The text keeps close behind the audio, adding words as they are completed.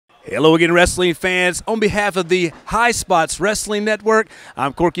Hello again, wrestling fans. On behalf of the Highspots Wrestling Network,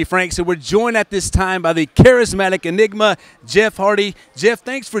 I'm Corky Franks, and we're joined at this time by the charismatic enigma, Jeff Hardy. Jeff,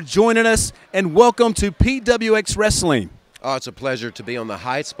 thanks for joining us, and welcome to PWX Wrestling. Oh, it's a pleasure to be on the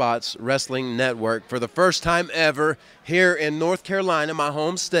Highspots Wrestling Network for the first time ever here in North Carolina, my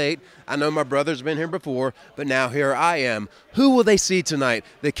home state. I know my brother's been here before, but now here I am. Who will they see tonight?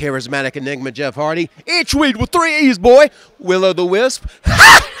 The charismatic enigma, Jeff Hardy. Each week with 3 E's, boy. Will-o'-the-wisp.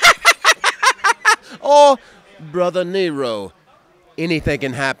 Or Brother Nero. Anything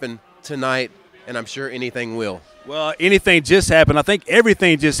can happen tonight, and I'm sure anything will. Well, anything just happened. I think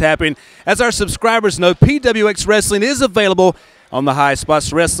everything just happened. As our subscribers know, PWX Wrestling is available on the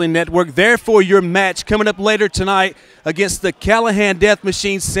Highspots Wrestling Network. Therefore, your match coming up later tonight against the Callihan Death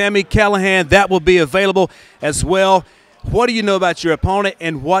Machine, Sami Callihan, that will be available as well. What do you know about your opponent,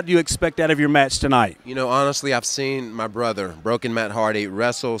 and what do you expect out of your match tonight? You know, honestly, I've seen my brother, Broken Matt Hardy,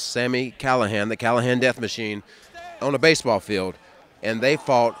 wrestle Sami Callihan, the Callihan Death Machine, on a baseball field, and they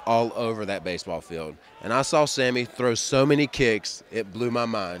fought all over that baseball field. And I saw Sami throw so many kicks, it blew my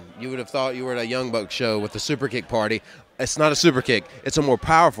mind. You would have thought you were at a Young Bucks show with the super kick party. It's not a super kick. It's a more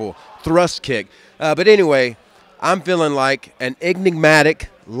powerful thrust kick. But anyway, I'm feeling like an enigmatic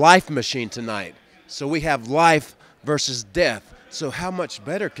life machine tonight. So we have life versus death. So how much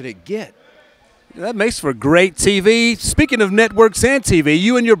better could it get? That makes for great TV. Speaking of networks and TV,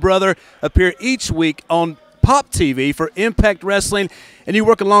 you and your brother appear each week on Pop TV for Impact Wrestling, and you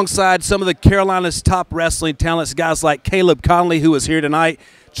work alongside some of the Carolina's top wrestling talents, guys like Caleb Conley, who is here tonight,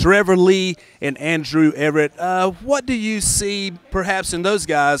 Trevor Lee, and Andrew Everett. What do you see perhaps in those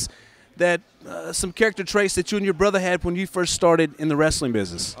guys that some character traits that you and your brother had when you first started in the wrestling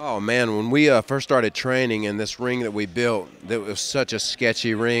business? Oh, man, when we first started training in this ring that we built, that was such a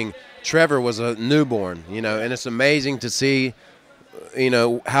sketchy ring. Trevor was a newborn, you know, and it's amazing to see, you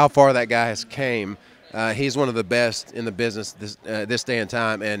know, how far that guy has came. He's one of the best in the business this day and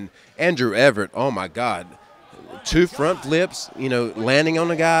time. And Andrew Everett, oh, my God, 2 front flips, you know, landing on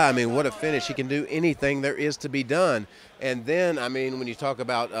the guy. I mean, what a finish. He can do anything there is to be done. And then, I mean, when you talk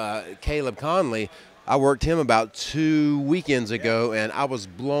about Caleb Conley, I worked him about 2 weekends ago, and I was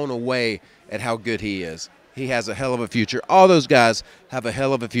blown away at how good he is. He has a hell of a future. All those guys have a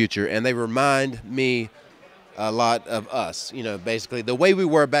hell of a future, and they remind me a lot of us, you know, basically the way we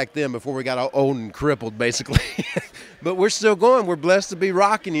were back then before we got all old and crippled, basically. But we're still going. We're blessed to be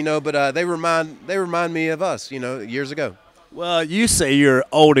rocking, you know, but they remind me of us, you know, years ago. Well, you say you're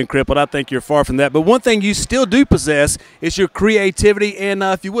old and crippled. I think you're far from that. But one thing you still do possess is your creativity. And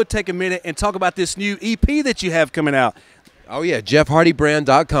if you would take a minute and talk about this new EP that you have coming out. Oh, yeah,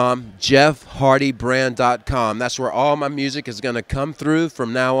 JeffHardyBrand.com, JeffHardyBrand.com. That's where all my music is going to come through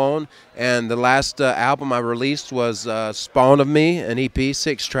from now on. And the last album I released was Spawn of Me, an EP,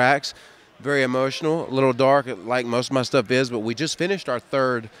 6 tracks. Very emotional, a little dark like most of my stuff is. But we just finished our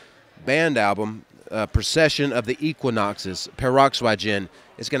 3rd band album, Procession of the Equinoxes, Peroxygen.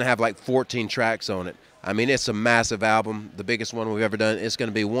 It's going to have like 14 tracks on it. I mean, it's a massive album, the biggest one we've ever done. It's going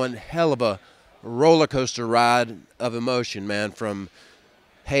to be one hell of a roller coaster ride of emotion, man, from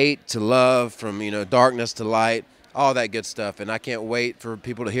hate to love, from, you know, darkness to light, all that good stuff. And I can't wait for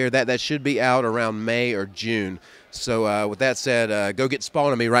people to hear that. That should be out around May or June. So with that said, go get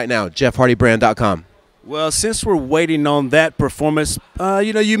Spawn of Me right now, JeffHardyBrand.com. Well, since we're waiting on that performance,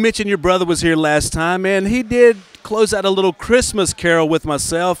 you know, you mentioned your brother was here last time, and he did close out a little Christmas carol with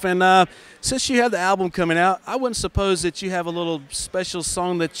myself. And since you have the album coming out, I wouldn't suppose that you have a little special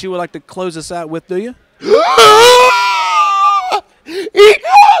song that you would like to close us out with, do you?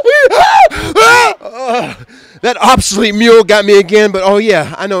 That obsolete mule got me again, but oh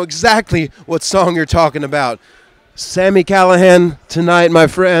yeah, I know exactly what song you're talking about. Sami Callihan tonight, my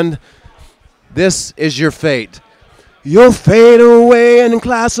friend. This is your fate. You'll fade away and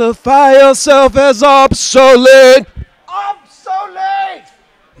classify yourself as obsolete. Obsolete!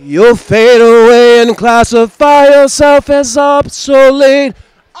 You'll fade away and classify yourself as obsolete.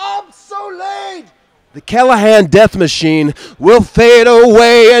 Obsolete! The Callihan Death Machine will fade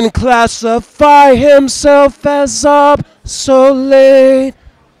away and classify himself as obsolete.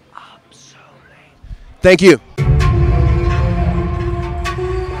 Obsolete. Thank you.